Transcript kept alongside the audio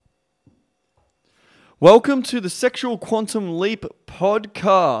Welcome to the Sexual Quantum Leap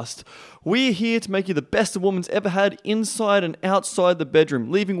podcast. We're here to make you the best a woman's ever had inside and outside the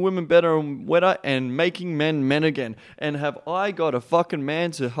bedroom, leaving women better and wetter and making men men again. And have I got a fucking man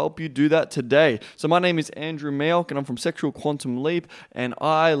to help you do that today? So my name is Andrew Mayock and I'm from Sexual Quantum Leap and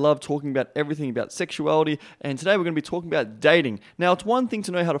I love talking about everything about sexuality, and today we're going to be talking about dating. Now, it's one thing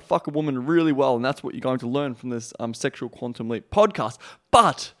to know how to fuck a woman really well, and that's what you're going to learn from this Sexual Quantum Leap podcast,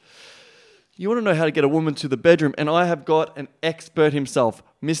 but you want to know how to get a woman to the bedroom, and I have got an expert himself,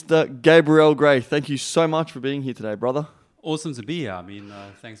 Mr. Gabriel Gray. Thank you so much for being here today, brother. Awesome to be here.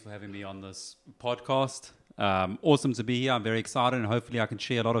 Thanks for having me on this podcast. Awesome to be here. I'm very excited, and hopefully I can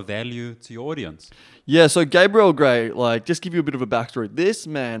share a lot of value to your audience. Yeah, so Gabriel Gray, just give you a bit of a backstory. This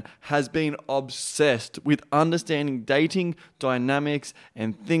man has been obsessed with understanding dating dynamics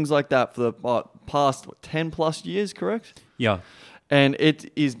and things like that for the past 10 plus years, correct? Yeah. And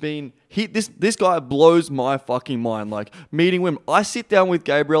it has been, this guy blows my fucking mind. Like, meeting women. I sit down with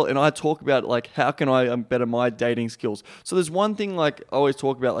Gabriel and I talk about, how can I better my dating skills? So there's one thing, I always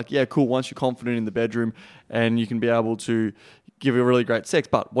talk about, yeah, cool, once you're confident in the bedroom and you can be able to give a really great sex,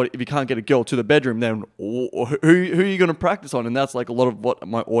 but what if you can't get a girl to the bedroom, then who are you going to practice on? And that's a lot of what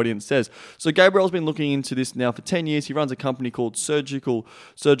my audience says. So Gabriel's been looking into this now for 10 years. He runs a company called Surgical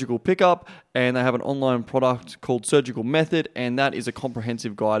Pickup, and they have an online product called Surgical Method, and that is a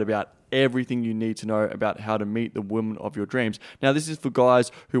comprehensive guide about everything you need to know about how to meet the woman of your dreams. Now, this is for guys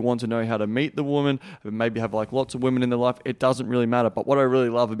who want to know how to meet the woman, maybe have lots of women in their life. It doesn't really matter. But what I really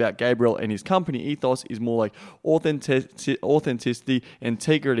love about Gabriel and his company ethos is more authenticity,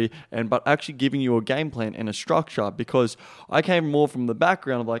 integrity, but actually giving you a game plan and a structure, because I came more from the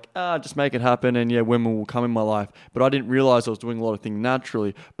background of just make it happen and yeah, women will come in my life. But I didn't realize I was doing a lot of things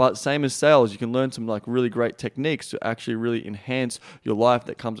naturally. But same as sales, you can learn some really great techniques to actually really enhance your life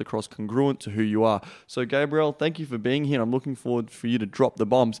that comes across congruent to who you are. So Gabriel, thank you for being here. I'm looking forward for you to drop the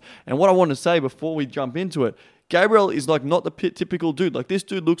bombs. And what I want to say before we jump into it, Gabriel is not the typical dude. This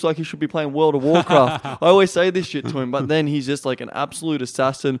dude looks like he should be playing World of Warcraft. I always say this shit to him, but then he's just an absolute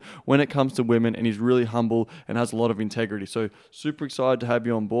assassin when it comes to women, and he's really humble and has a lot of integrity. So super excited to have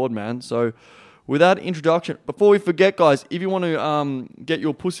you on board, man. So with that introduction, before we forget, guys, if you want to get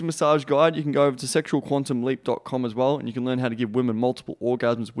your pussy massage guide, you can go over to sexualquantumleap.com as well, and you can learn how to give women multiple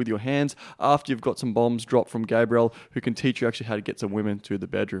orgasms with your hands after you've got some bombs dropped from Gabriel, who can teach you actually how to get some women to the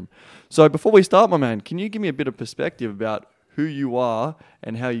bedroom. So before we start, my man, can you give me a bit of perspective about who you are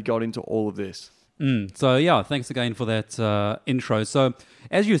and how you got into all of this? So yeah, thanks again for that intro. So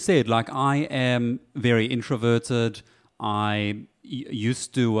as you said, I am very introverted. I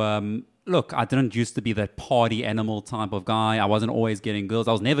used to... Look, I didn't used to be that party animal type of guy. I wasn't always getting girls.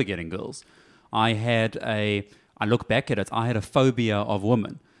 I was never getting girls. I look back at it, I had a phobia of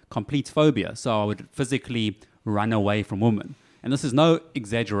women, complete phobia. So I would physically run away from women. And this is no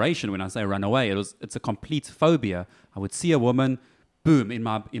exaggeration when I say run away. It's a complete phobia. I would see a woman, boom, in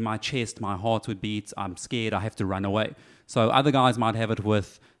my chest, my heart would beat. I'm scared, I have to run away. So other guys might have it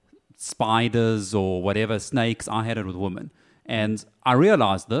with spiders or whatever, snakes. I had it with women. And I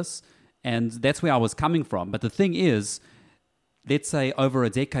realized this. And that's where I was coming from. But the thing is, let's say over a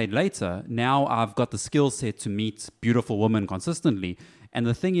decade later, now I've got the skill set to meet beautiful women consistently. And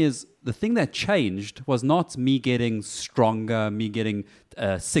the thing is, the thing that changed was not me getting stronger, me getting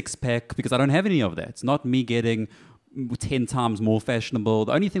a six-pack, because I don't have any of that. It's not me getting 10 times more fashionable.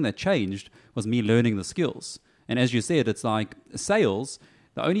 The only thing that changed was me learning the skills. And as you said, it's like sales.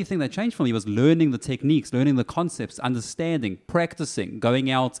 The only thing that changed for me was learning the techniques, learning the concepts, understanding, practicing, going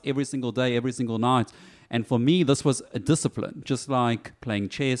out every single day, every single night. And for me, this was a discipline, just like playing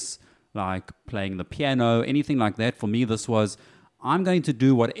chess, like playing the piano, anything like that. For me, this was, I'm going to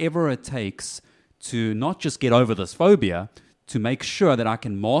do whatever it takes to not just get over this phobia, to make sure that I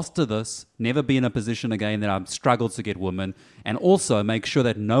can master this, never be in a position again that I've struggled to get women, and also make sure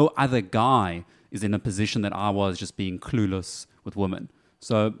that no other guy is in a position that I was, just being clueless with women.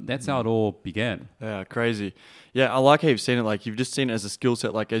 So that's how it all began. Yeah, crazy. Yeah, I like how you've seen it. You've just seen it as a skill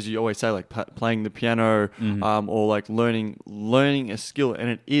set, as you always say, playing the piano, or learning a skill.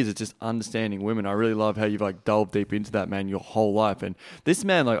 And it's just understanding women. I really love how you've delved deep into that, man, your whole life. And this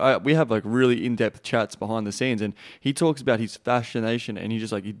man, we have really in-depth chats behind the scenes, and he talks about his fascination, and he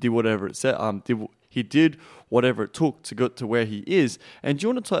just he did whatever it said. He did whatever it took to get to where he is. And do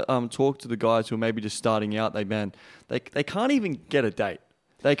you want to talk to the guys who are maybe just starting out? They can't even get a date.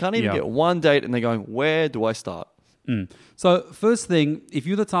 They can't even get one date, and they're going, where do I start? So first thing, if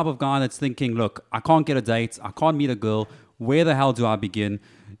you're the type of guy that's thinking, look, I can't get a date, I can't meet a girl, where the hell do I begin?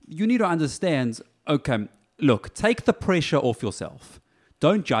 You need to understand, okay, look, take the pressure off yourself.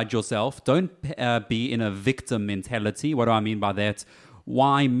 don't judge yourself. Don't be in a victim mentality. What do I mean by that?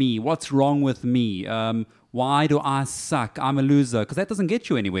 Why me? What's wrong with me? Why do I suck? I'm a loser. Because that doesn't get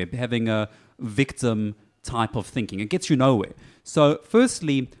you anywhere, having a victim type of thinking. It gets you nowhere. So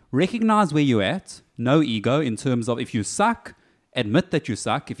firstly, recognize where you're at. No ego in terms of if you suck, admit that you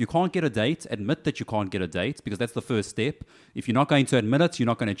suck. If you can't get a date, admit that you can't get a date, because that's the first step. If you're not going to admit it, you're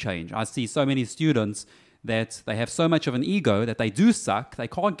not going to change. I see so many students that they have so much of an ego that they do suck, they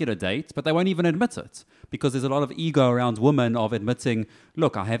can't get a date, but they won't even admit it, because there's a lot of ego around women of admitting,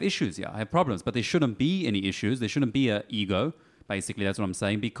 look, I have issues here, I have problems, but there shouldn't be any issues. There shouldn't be an ego. Basically, that's what I'm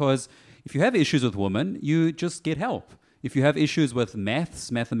saying, because if you have issues with women, you just get help. If you have issues with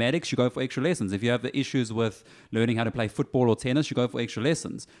mathematics, you go for extra lessons. If you have issues with learning how to play football or tennis, you go for extra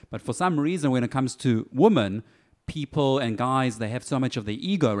lessons. But for some reason, when it comes to women, people and guys, they have so much of their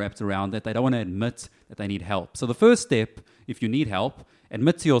ego wrapped around that they don't want to admit that they need help. So the first step, if you need help,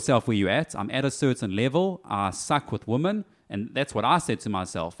 admit to yourself where you're at. I'm at a certain level. I suck with women. And that's what I said to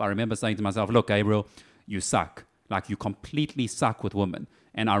myself. I remember saying to myself, look, Gabriel, you suck. Like, you completely suck with women.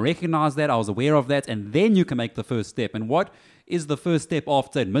 And I recognized that. I was aware of that. And then you can make the first step. And what is the first step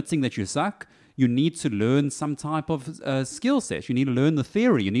after admitting that you suck? You need to learn some type of skill set. You need to learn the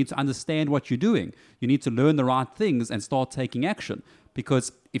theory. You need to understand what you're doing. You need to learn the right things and start taking action.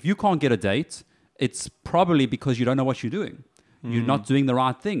 Because if you can't get a date, it's probably because you don't know what you're doing. You're not doing the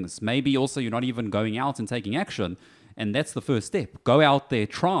right things. Maybe also you're not even going out and taking action. And that's the first step. Go out there,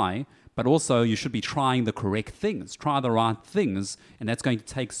 try. But also you should be trying the correct things. Try the right things. And that's going to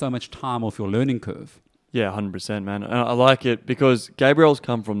take so much time off your learning curve. Yeah, 100%, man. And I like it because Gabriel's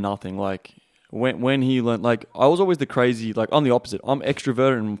come from nothing. Like, when he learned, like, I was always the crazy, like, I'm the opposite. I'm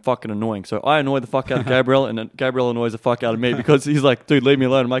extroverted and I'm fucking annoying. So I annoy the fuck out of Gabriel, and then Gabriel annoys the fuck out of me because he's like, dude, leave me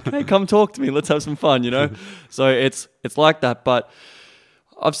alone. I'm like, hey, come talk to me. Let's have some fun, you know? So it's like that. But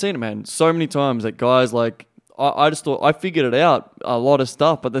I've seen it, man, so many times that guys, like, I just thought I figured it out, a lot of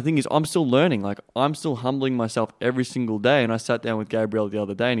stuff. But the thing is, I'm still learning. Like, I'm still humbling myself every single day. And I sat down with Gabriel the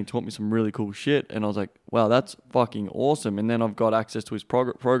other day and he taught me some really cool shit. And I was like, wow, that's fucking awesome. And then I've got access to his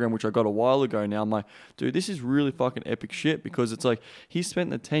program, which I got a while ago now. I'm like, dude, this is really fucking epic shit, because it's like he spent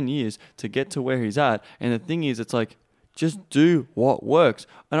the 10 years to get to where he's at. And the thing is, it's like, just do what works.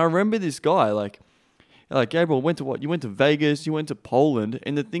 And I remember this guy, like Gabriel, you went to Vegas, you went to Poland.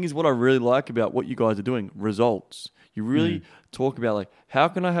 And the thing is, what I really like about what you guys are doing, results. You really talk about, like, how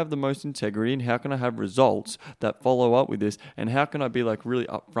can I have the most integrity and how can I have results that follow up with this, and how can I be, like, really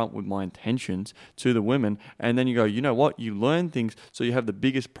upfront with my intentions to the women. And then you go, you know what, you learn things so you have the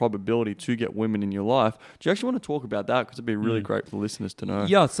biggest probability to get women in your life. Do you actually want to talk about that? Because it'd be really great for the listeners to know.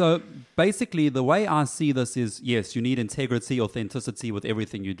 Yeah, so basically the way I see this is, yes, you need integrity, authenticity with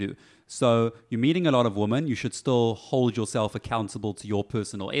everything you do. So you're meeting a lot of women, you should still hold yourself accountable to your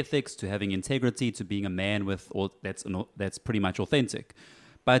personal ethics, to having integrity, to being a man that's pretty much authentic.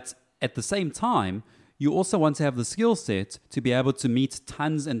 But at the same time, you also want to have the skill set to be able to meet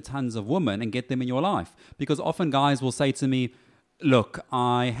tons and tons of women and get them in your life. Because often guys will say to me, look,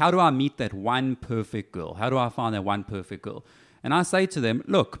 how do I meet that one perfect girl? How do I find that one perfect girl? And I say to them,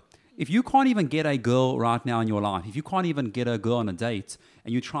 look, if you can't even get a girl right now in your life, if you can't even get a girl on a date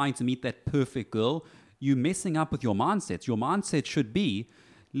and you're trying to meet that perfect girl, you're messing up with your mindset. Your mindset should be,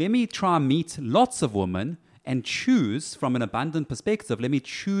 let me try and meet lots of women and choose from an abundant perspective. Let me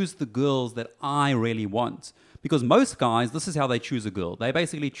choose the girls that I really want. Because most guys, this is how they choose a girl. They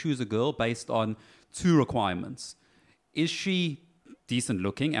basically choose a girl based on two requirements. Is she decent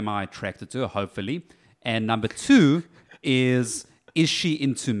looking? Am I attracted to her? Hopefully. And number two is she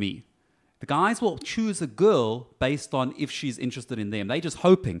into me? The guys will choose a girl based on if she's interested in them. They're just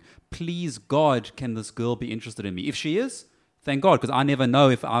hoping, please God, can this girl be interested in me? If she is, thank God, because I never know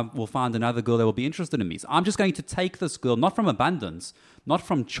if I will find another girl that will be interested in me. So I'm just going to take this girl, not from abundance, not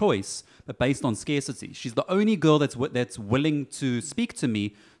from choice, but based on scarcity. She's the only girl that's willing to speak to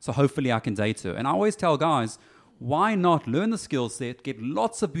me, so hopefully I can date her. And I always tell guys, why not learn the skill set, get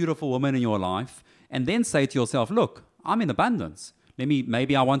lots of beautiful women in your life, and then say to yourself, look, I'm in abundance.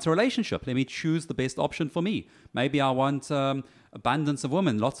 Maybe I want a relationship. Let me choose the best option for me. Maybe I want abundance of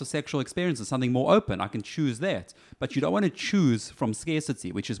women, lots of sexual experiences, something more open. I can choose that. But you don't want to choose from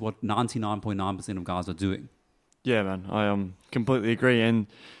scarcity, which is what 99.9% of guys are doing. Yeah, man, I completely agree. And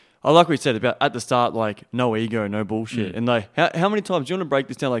I like what you said about at the start, like, no ego, no bullshit. And like, how many times do you want to break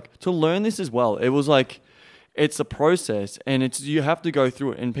this down? Like, to learn this as well, it was like, it's a process, and you have to go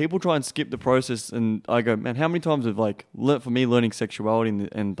through it. And people try and skip the process, and I go, man, how many times have, like, for me learning sexuality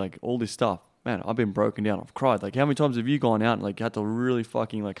and like all this stuff, man, I've been broken down. I've cried. Like, how many times have you gone out and like had to really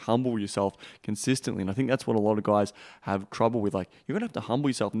fucking like humble yourself consistently? And I think that's what a lot of guys have trouble with. Like, you're gonna have to humble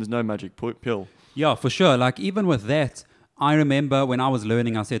yourself, and there's no magic pill. Yeah, for sure. Like, even with that, I remember when I was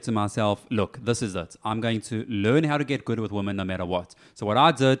learning, I said to myself, look, this is it. I'm going to learn how to get good with women no matter what. So what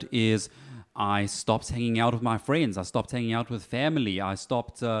I did is I stopped hanging out with my friends. I stopped hanging out with family. I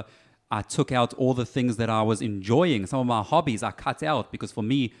took out all the things that I was enjoying. Some of my hobbies I cut out because for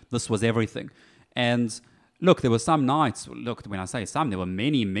me, this was everything. And look, there were some nights, look, when I say some, there were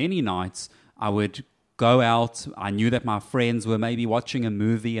many, many nights I would go out. I knew that my friends were maybe watching a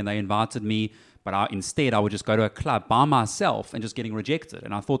movie and they invited me, but instead I would just go to a club by myself and just getting rejected.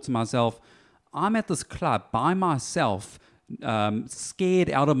 And I thought to myself, I'm at this club by myself, scared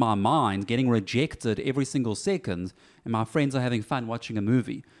out of my mind, getting rejected every single second, and my friends are having fun watching a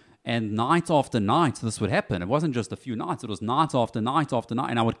movie. And night after night, this would happen. It wasn't just a few nights. It was night after night after night.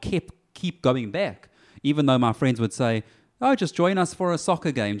 And I would keep going back, even though my friends would say, oh, just join us for a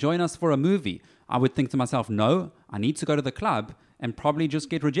soccer game, join us for a movie. I would think to myself, no, I need to go to the club and probably just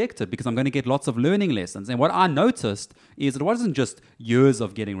get rejected because I'm going to get lots of learning lessons. And what I noticed is it wasn't just years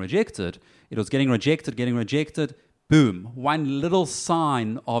of getting rejected. It was getting rejected, boom, one little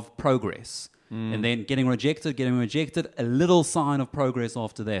sign of progress. And then getting rejected, a little sign of progress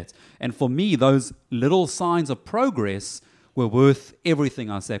after that. And for me, those little signs of progress were worth everything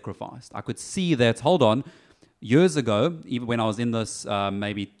I sacrificed. I could see that, hold on, years ago, even when I was in this,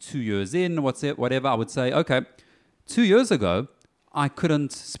 maybe 2 years in, whatever, I would say, okay, 2 years ago, I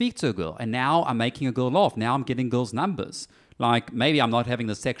couldn't speak to a girl. And now I'm making a girl laugh. Now I'm getting girls' numbers. Like, maybe I'm not having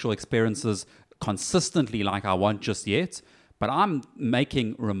the sexual experiences consistently like I want just yet, but I'm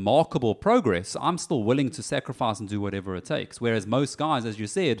making remarkable progress. I'm still willing to sacrifice and do whatever it takes. Whereas most guys, as you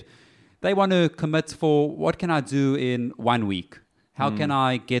said, they want to commit for what can I do in 1 week? How can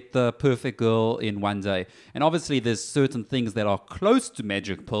I get the perfect girl in 1 day? And obviously there's certain things that are close to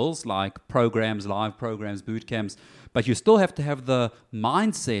magic pills, like programs, live programs, boot camps, but you still have to have the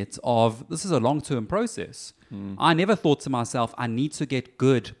mindset of this is a long-term process. I never thought to myself, I need to get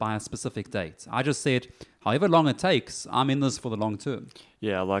good by a specific date. I just said, however long it takes, I'm in this for the long term.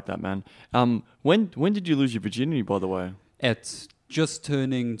 Yeah, I like that, man. When did you lose your virginity, by the way? At just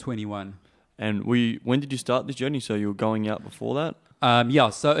turning 21. And when did you start this journey? So you were going out before that? Yeah,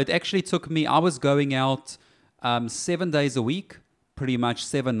 so it actually took me, I was going out 7 days a week, pretty much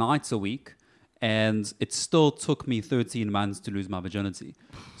 7 nights a week, and it still took me 13 months to lose my virginity.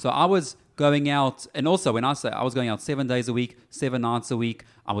 So I was going out, and also when I say I was going out 7 days a week, 7 nights a week,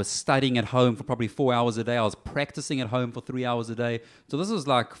 I was studying at home for probably 4 hours a day, I was practicing at home for 3 hours a day. So this was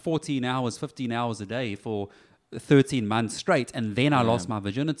like 14 hours, 15 hours a day for 13 months straight, and then I lost my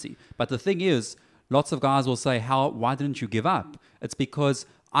virginity. But the thing is, lots of guys will say, why didn't you give up? It's because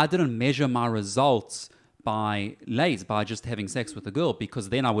I didn't measure my results by just having sex with a girl, because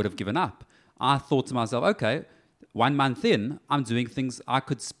then I would have given up. I thought to myself, okay, 1 month in, I'm doing things. I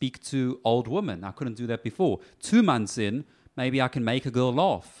could speak to old women. I couldn't do that before. 2 months in, maybe I can make a girl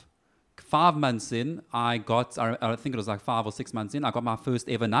laugh. 5 months in, I think it was like 5 or 6 months in, I got my first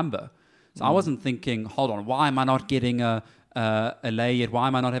ever number. So I wasn't thinking, hold on, why am I not getting a lay yet? Why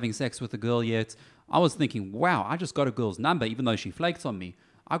am I not having sex with a girl yet? I was thinking, wow, I just got a girl's number, even though she flaked on me.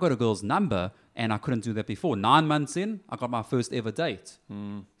 I got a girl's number, and I couldn't do that before. 9 months in, I got my first ever date.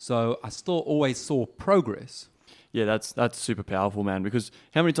 So I still always saw progress. Yeah, that's super powerful, man. Because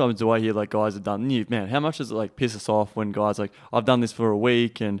how many times do I hear like guys have done? Man, how much does it like piss us off when guys like, I've done this for a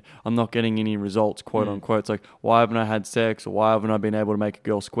week and I'm not getting any results, quote unquote. It's like, why haven't I had sex, or why haven't I been able to make a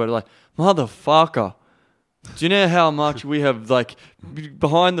girl squirt? Like, motherfucker. Do you know how much we have, like,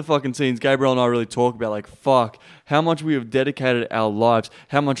 behind the fucking scenes, Gabriel and I really talk about, like, fuck, how much we have dedicated our lives,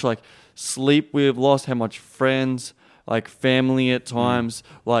 how much, like, sleep we have lost, how much friends, like, family at times,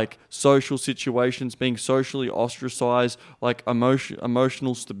 like, social situations, being socially ostracized, like,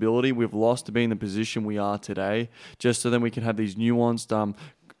 emotional stability we've lost to be in the position we are today, just so then we can have these nuanced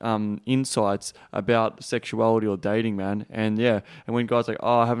insights about sexuality or dating, man. And yeah, and when guys are like,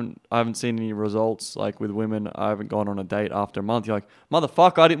 oh, I haven't seen any results, like with women, I haven't gone on a date after a month, you're like,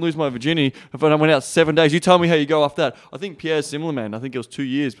 motherfucker, I didn't lose my virginity if I went out 7 days. You tell me how you go after that. I think Pierre's similar, man. I think it was 2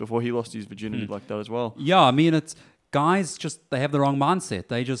 years before he lost his virginity like that as well. Yeah, I mean, it's guys they have the wrong mindset.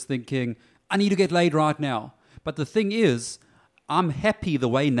 They just thinking, I need to get laid right now. But the thing is, I'm happy the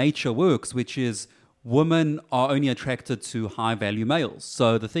way nature works, which is women are only attracted to high-value males.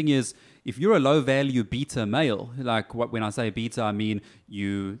 So the thing is, if you're a low-value beta male, like when I say beta, I mean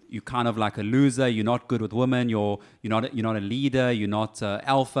you kind of like a loser. You're not good with women. You're not a leader. You're not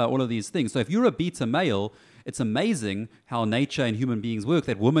alpha. All of these things. So if you're a beta male it's amazing how nature and human beings work,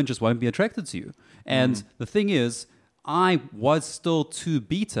 that women just won't be attracted to you. And the thing is, I was still too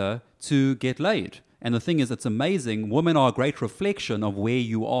beta to get laid. And the thing is, it's amazing. Women are a great reflection of where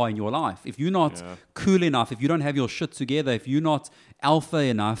you are in your life. If you're not cool enough, if you don't have your shit together, if you're not alpha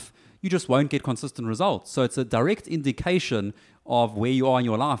enough, you just won't get consistent results. So it's a direct indication of where you are in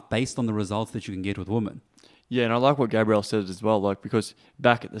your life based on the results that you can get with women. Yeah, and I like what Gabriel said as well, like, because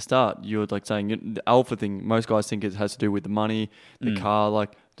back at the start, you were like saying the alpha thing, most guys think it has to do with the money, the car,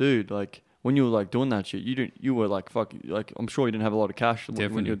 like, dude, like, when you were like doing that shit, you were like, fuck, like, I'm sure you didn't have a lot of cash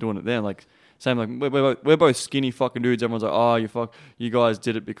when you were doing it then, like, same, like, we're both skinny fucking dudes, everyone's like, oh, you guys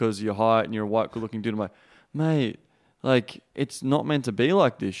did it because of your height and you're a white, good-looking dude. I'm like, mate, like, it's not meant to be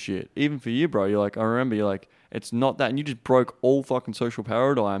like this shit, even for you, bro. You're like, I remember, you're like, it's not that, and you just broke all fucking social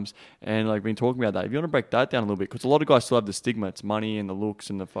paradigms and like been talking about that. If you want to break that down a little bit, because a lot of guys still have the stigma, it's money and the looks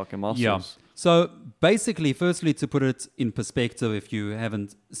and the fucking muscles. Yeah. So basically, firstly, to put it in perspective, if you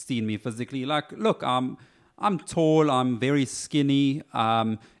haven't seen me physically, like, look, I'm tall, I'm very skinny.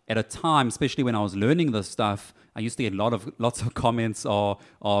 At a time, especially when I was learning this stuff, I used to get lots of comments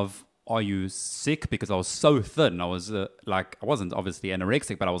of are you sick? Because I was so thin. I was I wasn't obviously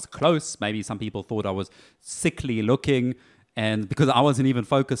anorexic, but I was close. Maybe some people thought I was sickly looking. And because I wasn't even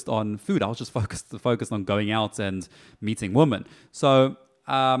focused on food, I was just focused on going out and meeting women. So,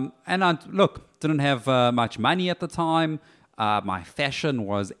 and I, didn't have much money at the time. My fashion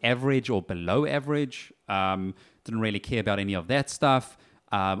was average or below average. Didn't really care about any of that stuff.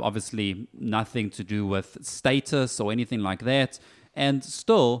 Obviously, nothing to do with status or anything like that. And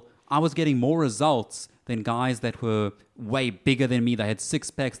still, I was getting more results than guys that were way bigger than me. They had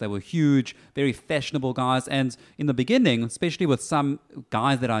six packs. They were huge, very fashionable guys. And in the beginning, especially with some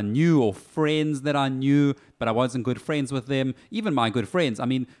guys that I knew or friends that I knew, but I wasn't good friends with them, even my good friends. I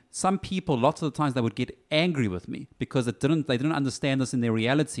mean, some people, lots of the times, they would get angry with me because they didn't understand this in their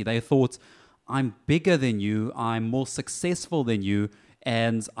reality. They thought, I'm bigger than you, I'm more successful than you,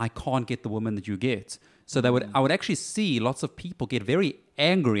 and I can't get the woman that you get. So I would actually see lots of people get very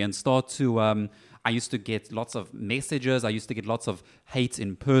angry and start to, I used to get lots of messages, I used to get lots of hate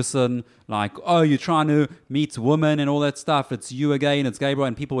in person, like, oh, you're trying to meet women and all that stuff, it's you again, it's Gabriel,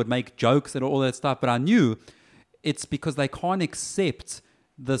 and people would make jokes and all that stuff, but I knew it's because they can't accept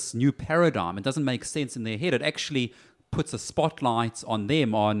this new paradigm. It doesn't make sense in their head. It actually puts a spotlight on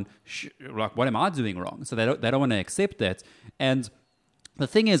them on, like, what am I doing wrong? So they don't want to accept that. And the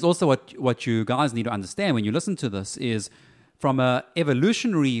thing is also what you guys need to understand when you listen to this is from an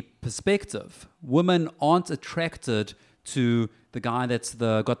evolutionary perspective, women aren't attracted to the guy that's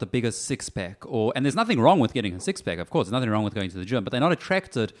got the biggest six-pack. And there's nothing wrong with getting a six-pack, of course. There's nothing wrong with going to the gym. But they're not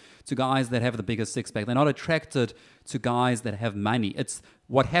attracted to guys that have the biggest six-pack. They're not attracted to guys that have money. It's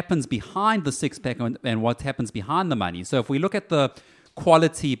what happens behind the six-pack and what happens behind the money. So if we look at the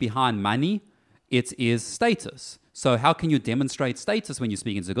quality behind money, it is status. So how can you demonstrate status when you're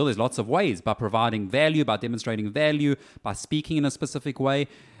speaking to a girl? There's lots of ways. By providing value, by demonstrating value, by speaking in a specific way.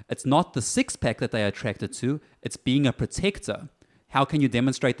 It's not the six-pack that they're attracted to. It's being a protector. How can you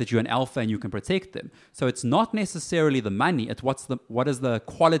demonstrate that you're an alpha and you can protect them? So it's not necessarily the money. It's what is the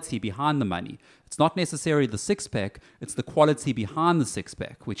quality behind the money. It's not necessarily the six-pack. It's the quality behind the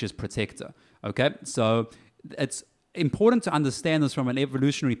six-pack, which is protector. Okay? So it's important to understand this from an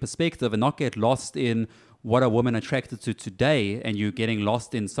evolutionary perspective and not get lost in what are women attracted to today and you're getting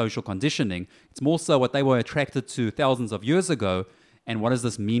lost in social conditioning. It's more so what they were attracted to thousands of years ago and what does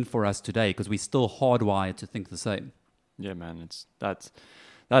this mean for us today, because we're still hardwired to think the same. Yeah, man, that's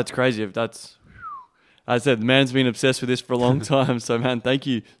crazy. If as I said, the man's been obsessed with this for a long time. So, man, thank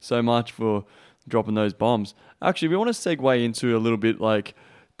you so much for dropping those bombs. Actually, we want to segue into a little bit like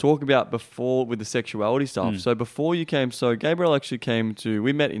talk about before with the sexuality stuff. So before you came, Gabriel actually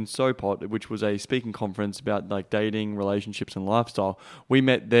we met in SOPOT, which was a speaking conference about like dating, relationships and lifestyle. We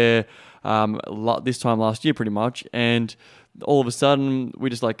met there this time last year pretty much, and all of a sudden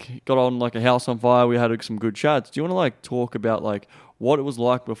we just like got on like a house on fire. We had some good chats. Do you want to like talk about like what it was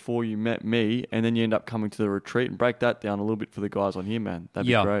like before you met me and then you end up coming to the retreat and break that down a little bit for the guys on here, man? That'd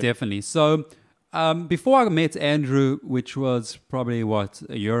be great. Yeah, definitely. So before I met Andrew, which was probably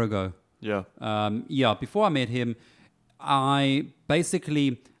a year ago. Yeah. Before I met him, I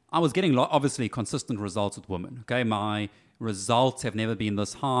was getting obviously consistent results with women. Okay, my results have never been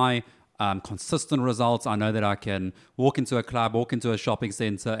this high. Consistent results. I know that I can walk into a club, walk into a shopping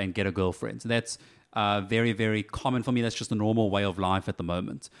center, and get a girlfriend. So that's very, very common for me. That's just a normal way of life at the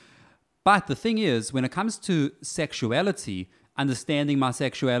moment. But the thing is, when it comes to sexuality, understanding my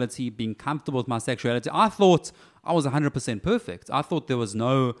sexuality, being comfortable with my sexuality, I thought I was 100% perfect. I thought there was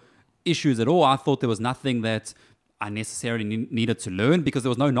no issues at all. I thought there was nothing that I necessarily needed to learn because there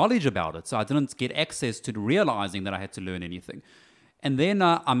was no knowledge about it. So I didn't get access to realizing that I had to learn anything. And then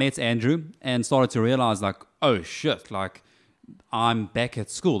I met Andrew and started to realize like, oh shit, like I'm back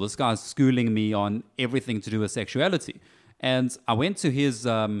at school. This guy's schooling me on everything to do with sexuality. And I went to his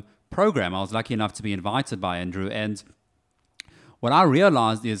program. I was lucky enough to be invited by Andrew. And what I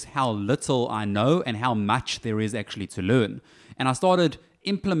realized is how little I know and how much there is actually to learn. And I started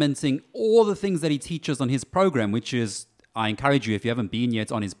implementing all the things that he teaches on his program, which is, I encourage you, if you haven't been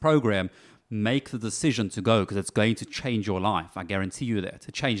yet on his program, make the decision to go because it's going to change your life. I guarantee you that.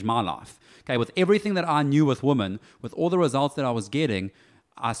 It changed my life. Okay, with everything that I knew with women, with all the results that I was getting,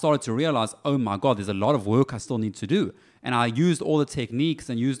 I started to realize, oh my God, there's a lot of work I still need to do. And I used all the techniques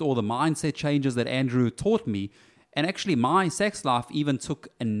and used all the mindset changes that Andrew taught me. And actually, my sex life even took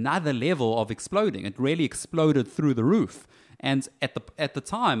another level of exploding. It really exploded through the roof. And at the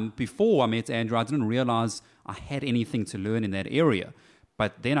time, before I met Andrew, I didn't realize I had anything to learn in that area.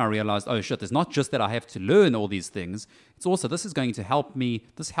 But then I realized, oh shit, it's not just that I have to learn all these things. It's also, this is going to help me.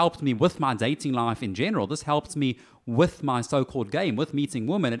 This helped me with my dating life in general. This helped me with my so-called game, with meeting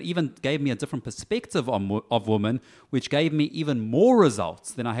women. It even gave me a different perspective of women, which gave me even more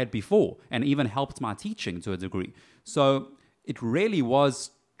results than I had before, and even helped my teaching to a degree. So it really was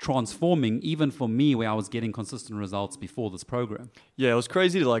transforming, even for me, where I was getting consistent results before this program. Yeah, it was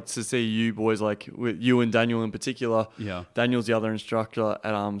crazy to see you boys, like with you and Daniel in particular. Yeah, Daniel's the other instructor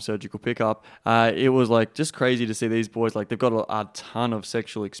at Surgical Pickup. It was like just crazy to see these boys, like they've got a ton of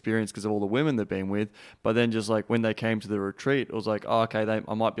sexual experience because of all the women they've been with. But then just like when they came to the retreat, it was like, oh, okay,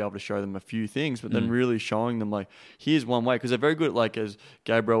 I might be able to show them a few things, but then really showing them like, here's one way, because they're very good at, like, as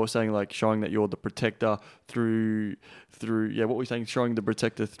Gabriel was saying, like showing that you're the protector through what were we saying, showing the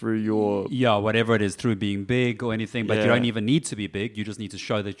protector through your whatever it is, through being big or anything, but you don't even need to be big, you just need to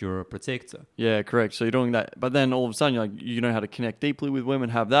show that you're a protector. Yeah, correct. So you're doing that, but then all of a sudden you're like, you know how to connect deeply with women,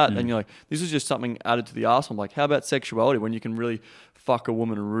 have that, and you're like, this is just something added to the arsenal. Like, how about sexuality, when you can really fuck a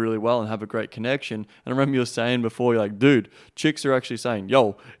woman really well and have a great connection? And I remember you were saying before, you're like, dude, chicks are actually saying,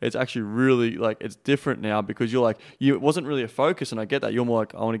 yo, it's actually really, like, it's different now, because you're like, it wasn't really a focus, and I get that. You're more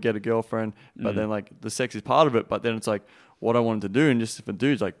like, I want to get a girlfriend, but then like the sex is part of it, but then it's like what I wanted to do, and just for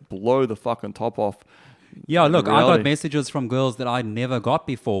dudes, like, blow the fucking top off. Yeah, look, I got messages from girls that I never got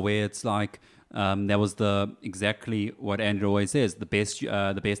before, where it's like, that was exactly what Andrew always says, the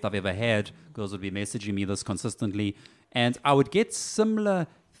best I've ever had. Girls would be messaging me this consistently, and I would get similar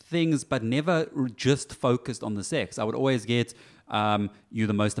things, but never just focused on the sex. I would always get, you're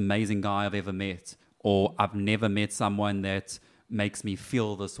the most amazing guy I've ever met, or I've never met someone that makes me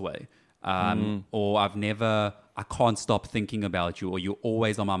feel this way, or I can't stop thinking about you, or you're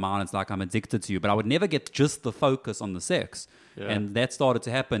always on my mind. It's like I'm addicted to you. But I would never get just the focus on the sex. Yeah. And that started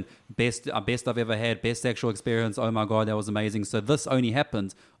to happen. Best I've ever had, best sexual experience. Oh my God, that was amazing. So this only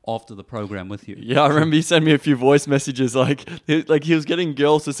happened after the program with you. Yeah, I remember you sent me a few voice messages. Like he was getting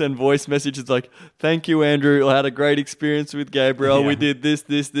girls to send voice messages like, thank you, Andrew. I had a great experience with Gabriel. Yeah. We did this,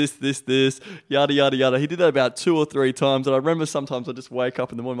 yada, yada, yada. He did that about 2 or 3 times. And I remember sometimes I just wake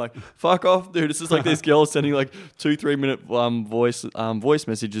up in the morning like, fuck off, dude. It's just like these girls sending like 2-3 minute voice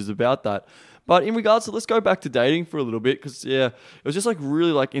messages about that. But in regards to, let's go back to dating for a little bit, because it was just like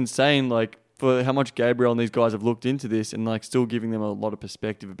really like insane, like for how much Gabriel and these guys have looked into this, and like still giving them a lot of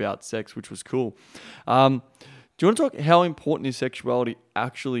perspective about sex, which was cool. Do you want to talk how important is sexuality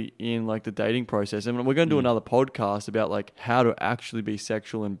actually in like the dating process? I mean, we're going to do another podcast about like how to actually be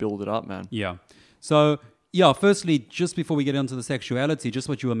sexual and build it up, man. Yeah. So firstly, just before we get into the sexuality, just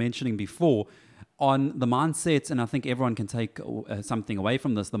what you were mentioning before, on the mindset, and I think everyone can take something away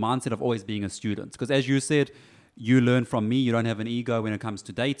from this, the mindset of always being a student. Because as you said, you learn from me, you don't have an ego when it comes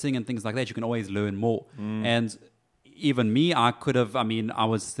to dating and things like that. You can always learn more. And even me, I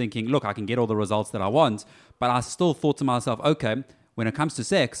was thinking, look, I can get all the results that I want, but I still thought to myself, okay, when it comes to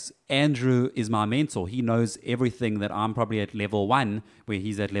sex, Andrew is my mentor. He knows everything that I'm probably at level 1, where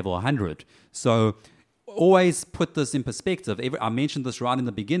he's at level 100. So always put this in perspective. I mentioned this right in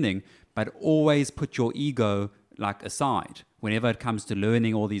the beginning, but always put your ego like aside. Whenever it comes to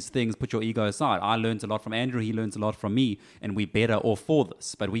learning all these things, put your ego aside. I learned a lot from Andrew, he learns a lot from me, and we're better off for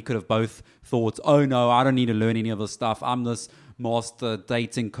this. But we could have both thought, oh no, I don't need to learn any of this stuff. I'm this master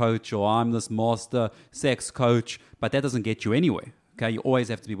dating coach, or I'm this master sex coach, but that doesn't get you anywhere. Okay, you always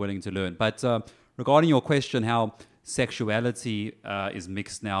have to be willing to learn. But regarding your question, how sexuality is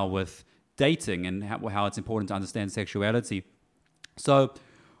mixed now with dating, and how it's important to understand sexuality. So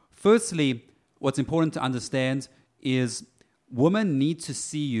firstly, what's important to understand is women need to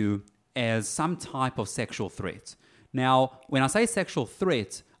see you as some type of sexual threat. Now, when I say sexual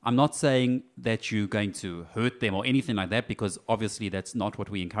threat, I'm not saying that you're going to hurt them or anything like that, because obviously that's not what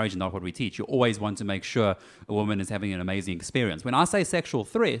we encourage and not what we teach. You always want to make sure a woman is having an amazing experience. When I say sexual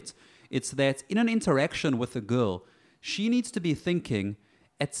threat, it's that in an interaction with a girl, she needs to be thinking,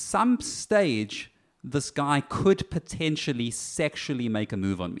 at some stage, this guy could potentially sexually make a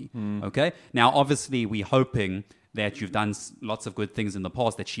move on me. Okay? Now, obviously, we're hoping that you've done lots of good things in the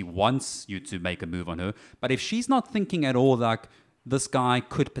past, that she wants you to make a move on her. But if she's not thinking at all like, this guy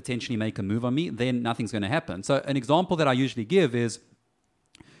could potentially make a move on me, then nothing's going to happen. So an example that I usually give is,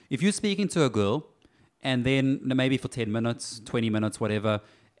 if you're speaking to a girl, and then maybe for 10 minutes, 20 minutes, whatever,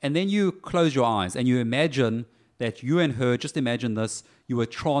 and then you close your eyes and you imagine that you and her, just imagine this, you were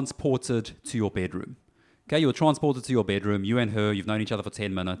transported to your bedroom. Okay, you were transported to your bedroom, you and her, you've known each other for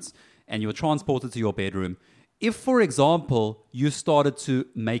 10 minutes, and you were transported to your bedroom. If, for example, you started to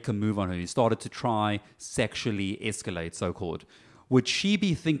make a move on her, you started to try sexually escalate, so-called, would she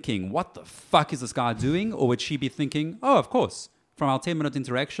be thinking, what the fuck is this guy doing? Or would she be thinking, oh, of course, from our 10-minute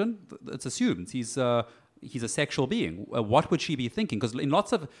interaction, it's assumed he's a sexual being. What would she be thinking? Because in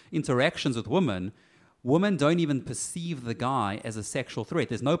lots of interactions with women don't even perceive the guy as a sexual threat.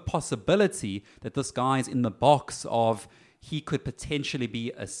 There's no possibility that this guy is in the box of he could potentially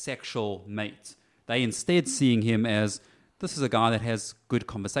be a sexual mate. They instead seeing him as, this is a guy that has good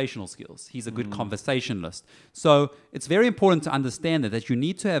conversational skills. He's a good conversationalist. So it's very important to understand that you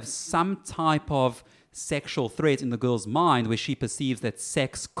need to have some type of sexual threat in the girl's mind where she perceives that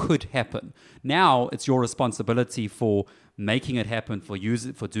sex could happen. Now it's your responsibility for making it happen, for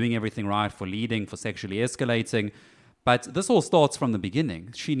doing everything right, for leading, for sexually escalating. But this all starts from the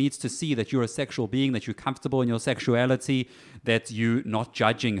beginning. She needs to see that you're a sexual being, that you're comfortable in your sexuality, that you're not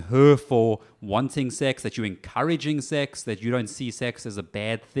judging her for wanting sex, that you're encouraging sex, that you don't see sex as a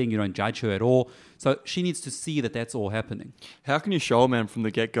bad thing, you don't judge her at all. So she needs to see that that's all happening. How can you show a man from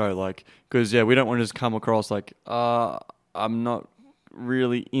the get-go? Like, because, we don't want to just come across like, I'm not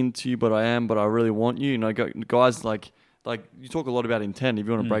really into you, but I am, but I really want you. You know, guys like you talk a lot about intent. If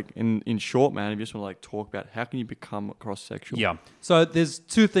you want to break in short, man, if you just want to like talk about how can you become cross sexual? Yeah. So there's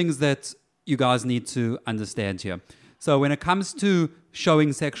two things that you guys need to understand here. So when it comes to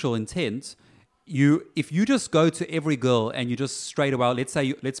showing sexual intent, if you just go to every girl and you just straight away,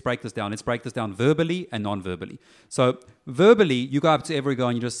 let's break this down. Let's break this down verbally and non-verbally. So verbally, you go up to every girl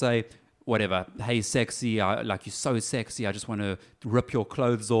and you just say, whatever, hey, sexy, you're so sexy, I just want to rip your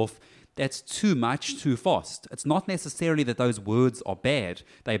clothes off. That's too much, too fast. It's not necessarily that those words are bad.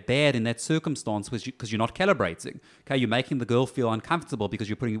 They're bad in that circumstance because you're not calibrating. Okay, you're making the girl feel uncomfortable because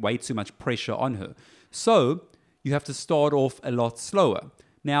you're putting way too much pressure on her. So you have to start off a lot slower.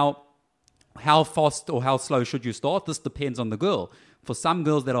 Now, how fast or how slow should you start? This depends on the girl. For some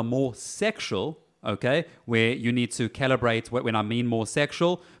girls that are more sexual, okay, where you need to calibrate, when I mean more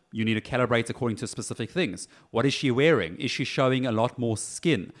sexual, you need to calibrate according to specific things. What is she wearing? Is she showing a lot more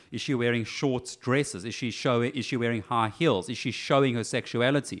skin? Is she wearing short dresses? Is she wearing high heels? Is she showing her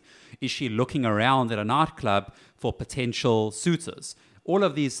sexuality? Is she looking around at a nightclub for potential suitors? All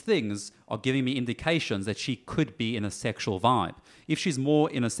of these things are giving me indications that she could be in a sexual vibe. If she's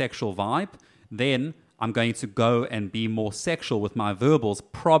more in a sexual vibe, then I'm going to go and be more sexual with my verbals,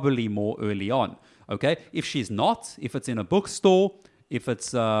 probably more early on. Okay? If she's not, if it's in a bookstore, if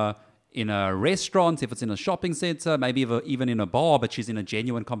it's in a restaurant, if it's in a shopping center, maybe even in a bar, but she's in a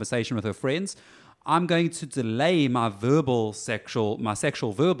genuine conversation with her friends, I'm going to delay my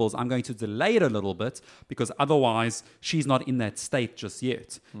sexual verbals. I'm going to delay it a little bit because otherwise she's not in that state just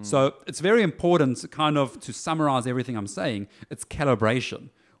yet. So it's very important kind of to summarize everything I'm saying. It's calibration.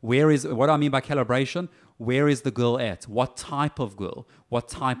 What I mean by calibration? Where is the girl at? What type of girl? What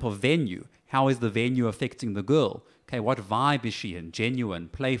type of venue? How is the venue affecting the girl? Okay, what vibe is she in? Genuine,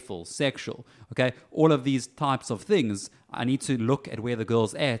 playful, sexual. Okay, all of these types of things, I need to look at where the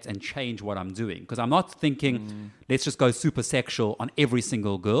girl's at and change what I'm doing. Because I'm not thinking, let's just go super sexual on every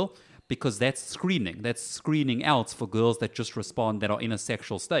single girl, because that's screening. That's screening out for girls that just respond, that are in a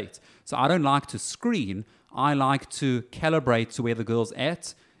sexual state. So I don't like to screen. I like to calibrate to where the girl's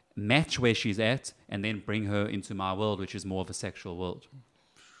at, match where she's at, and then bring her into my world, which is more of a sexual world.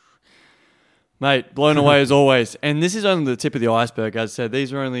 Mate, blown away as always. And this is only the tip of the iceberg. As I said,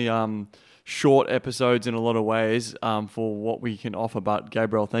 these are only short episodes in a lot of ways for what we can offer. But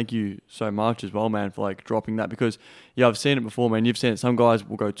Gabriel, thank you so much as well, man, for like dropping that. Because, I've seen it before, man. You've seen it. Some guys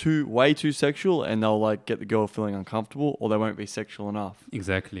will go way too sexual and they'll like get the girl feeling uncomfortable, or they won't be sexual enough.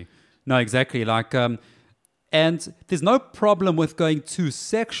 Exactly. No, exactly. And there's no problem with going too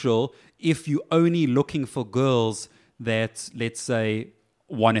sexual if you're only looking for girls that, let's say,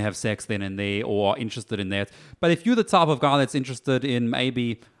 want to have sex then and there or are interested in that. But if you're the type of guy that's interested in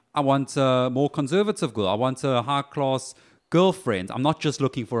maybe, I want a more conservative girl, I want a high-class girlfriend. I'm not just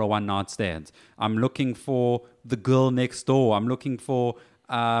looking for a one-night stand. I'm looking for the girl next door. I'm looking for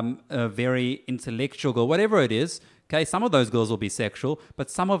a very intellectual girl, whatever it is. Okay, some of those girls will be sexual, but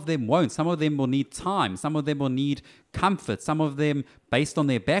some of them won't. Some of them will need time. Some of them will need comfort. Some of them, based on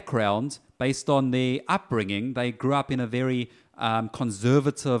their background, based on their upbringing, they grew up in a very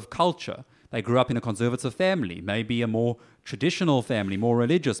conservative culture. They grew up in a conservative family, maybe a more traditional family, more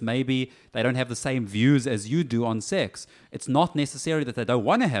religious. Maybe they don't have the same views as you do on sex. It's not necessarily that they don't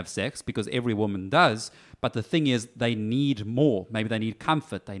want to have sex, because every woman does. But the thing is, they need more. Maybe they need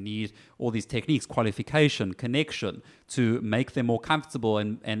comfort. They need all these techniques, qualification, connection, to make them more comfortable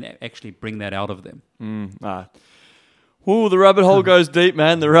and actually bring that out of them. Ooh, the rabbit hole goes deep,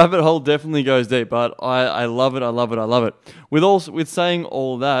 man. The rabbit hole definitely goes deep, but I love it. I love it. I love it. With saying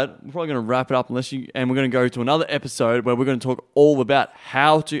all that, we're probably going to wrap it up and we're going to go to another episode where we're going to talk all about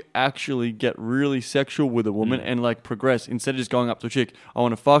how to actually get really sexual with a woman and like progress. Instead of just going up to a chick, I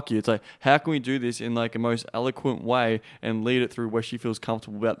want to fuck you. It's like, how can we do this in like a most eloquent way and lead it through where she feels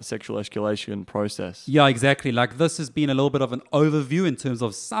comfortable about the sexual escalation process? Yeah, exactly. Like, this has been a little bit of an overview in terms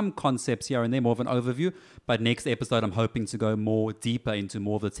of some concepts here and there, more of an overview. But next episode, I'm hoping to go more deeper into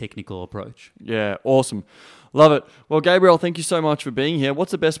more of the technical approach. Yeah, awesome. Love it. Well, Gabriel, thank you so much for being here. What's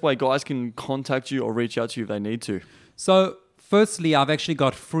the best way guys can contact you or reach out to you if they need to? So, firstly, I've actually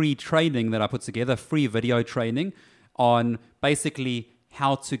got free training that I put together, free video training on basically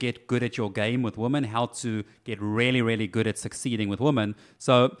how to get good at your game with women, how to get really, really good at succeeding with women.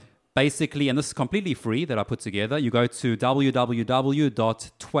 So, basically, and this is completely free that I put together, you go to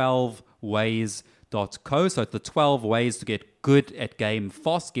www.12ways.co. So it's the 12 ways to get good at game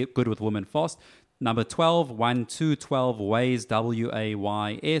fast, get good with women fast. Number 12, 12 ways,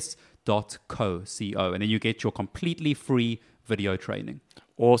 ways.co. And then you get your completely free video training.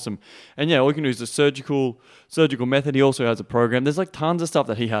 Awesome. And yeah, all you can do is the surgical method. He also has a program. There's like tons of stuff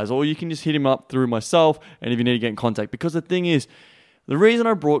that he has. Or you can just hit him up through myself, and if you need to get in contact. Because the thing is, the reason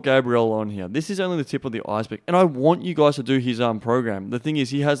I brought Gabriel on here, this is only the tip of the iceberg, and I want you guys to do his program. The thing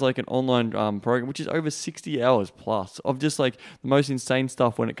is, he has like an online program, which is over 60 hours plus of just like the most insane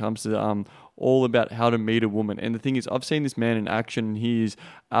stuff when it comes to all about how to meet a woman. And the thing is, I've seen this man in action, and he is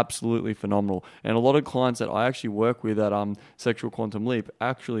absolutely phenomenal. And a lot of clients that I actually work with at Sexual Quantum Leap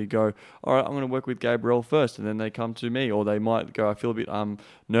actually go, all right, I'm going to work with Gabriel first, and then they come to me. Or they might go, I feel a bit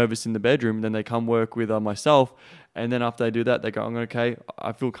nervous in the bedroom, and then they come work with myself. And then after they do that, they go, okay,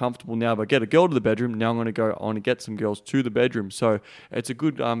 I feel comfortable now. If I get a girl to the bedroom, now I want to get some girls to the bedroom. So it's a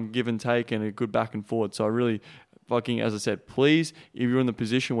good give and take and a good back and forth. So I really fucking, as I said, please, if you're in the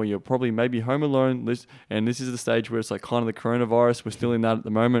position where you're probably maybe home alone, and this is the stage where it's like kind of the coronavirus, we're still in that at the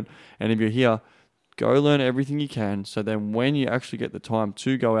moment. And if you're here, go learn everything you can. So then when you actually get the time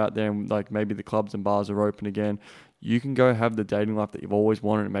to go out there and like maybe the clubs and bars are open again, you can go have the dating life that you've always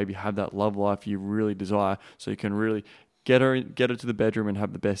wanted and maybe have that love life you really desire, so you can really get her to the bedroom and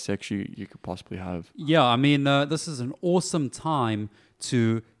have the best sex you could possibly have. Yeah, I mean, this is an awesome time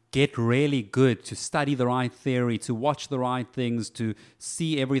to get really good, to study the right theory, to watch the right things, to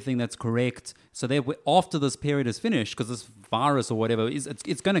see everything that's correct. So that after this period is finished, because this virus or whatever,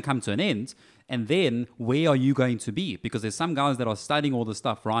 it's going to come to an end. And then where are you going to be? Because there's some guys that are studying all this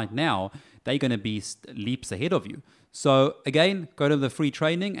stuff right now. They're going to be leaps ahead of you. So again, go to the free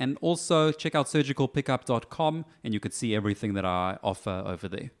training and also check out surgicalpickup.com and you could see everything that I offer over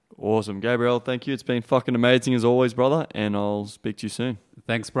there. Awesome. Gabriel, thank you. It's been fucking amazing as always, brother. And I'll speak to you soon.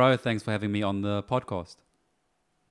 Thanks, bro. Thanks for having me on the podcast.